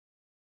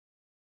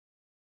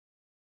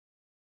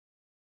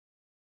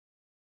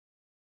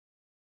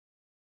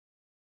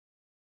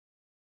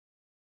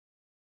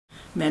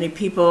Many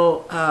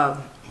people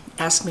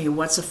ask me,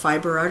 what's a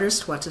fiber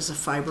artist? What does a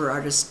fiber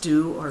artist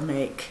do or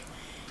make?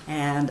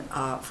 And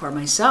for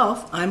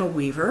myself, I'm a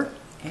weaver,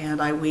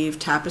 and I weave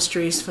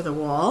tapestries for the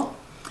wall.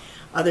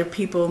 Other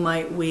people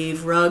might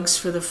weave rugs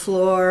for the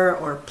floor,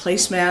 or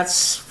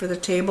placemats for the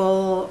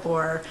table,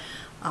 or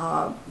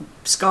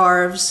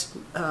scarves,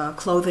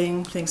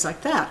 clothing, things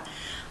like that.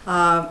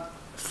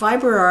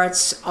 Fiber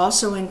arts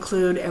also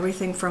include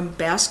everything from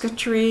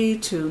basketry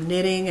to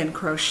knitting and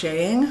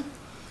crocheting,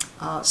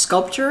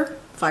 sculpture,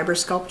 fiber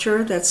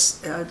sculpture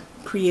that's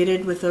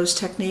created with those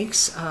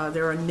techniques.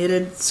 There are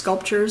knitted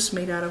sculptures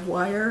made out of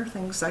wire,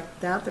 things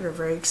like that that are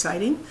very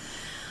exciting.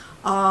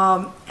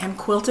 And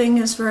quilting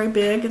is very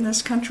big in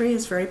this country.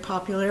 It's very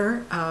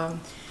popular.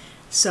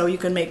 So you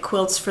can make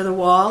quilts for the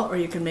wall, or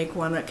you can make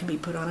one that can be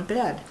put on a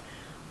bed.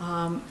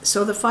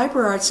 So the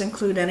fiber arts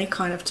include any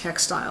kind of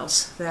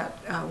textiles that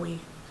we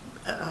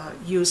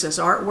use as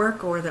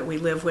artwork, or that we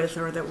live with,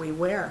 or that we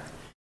wear.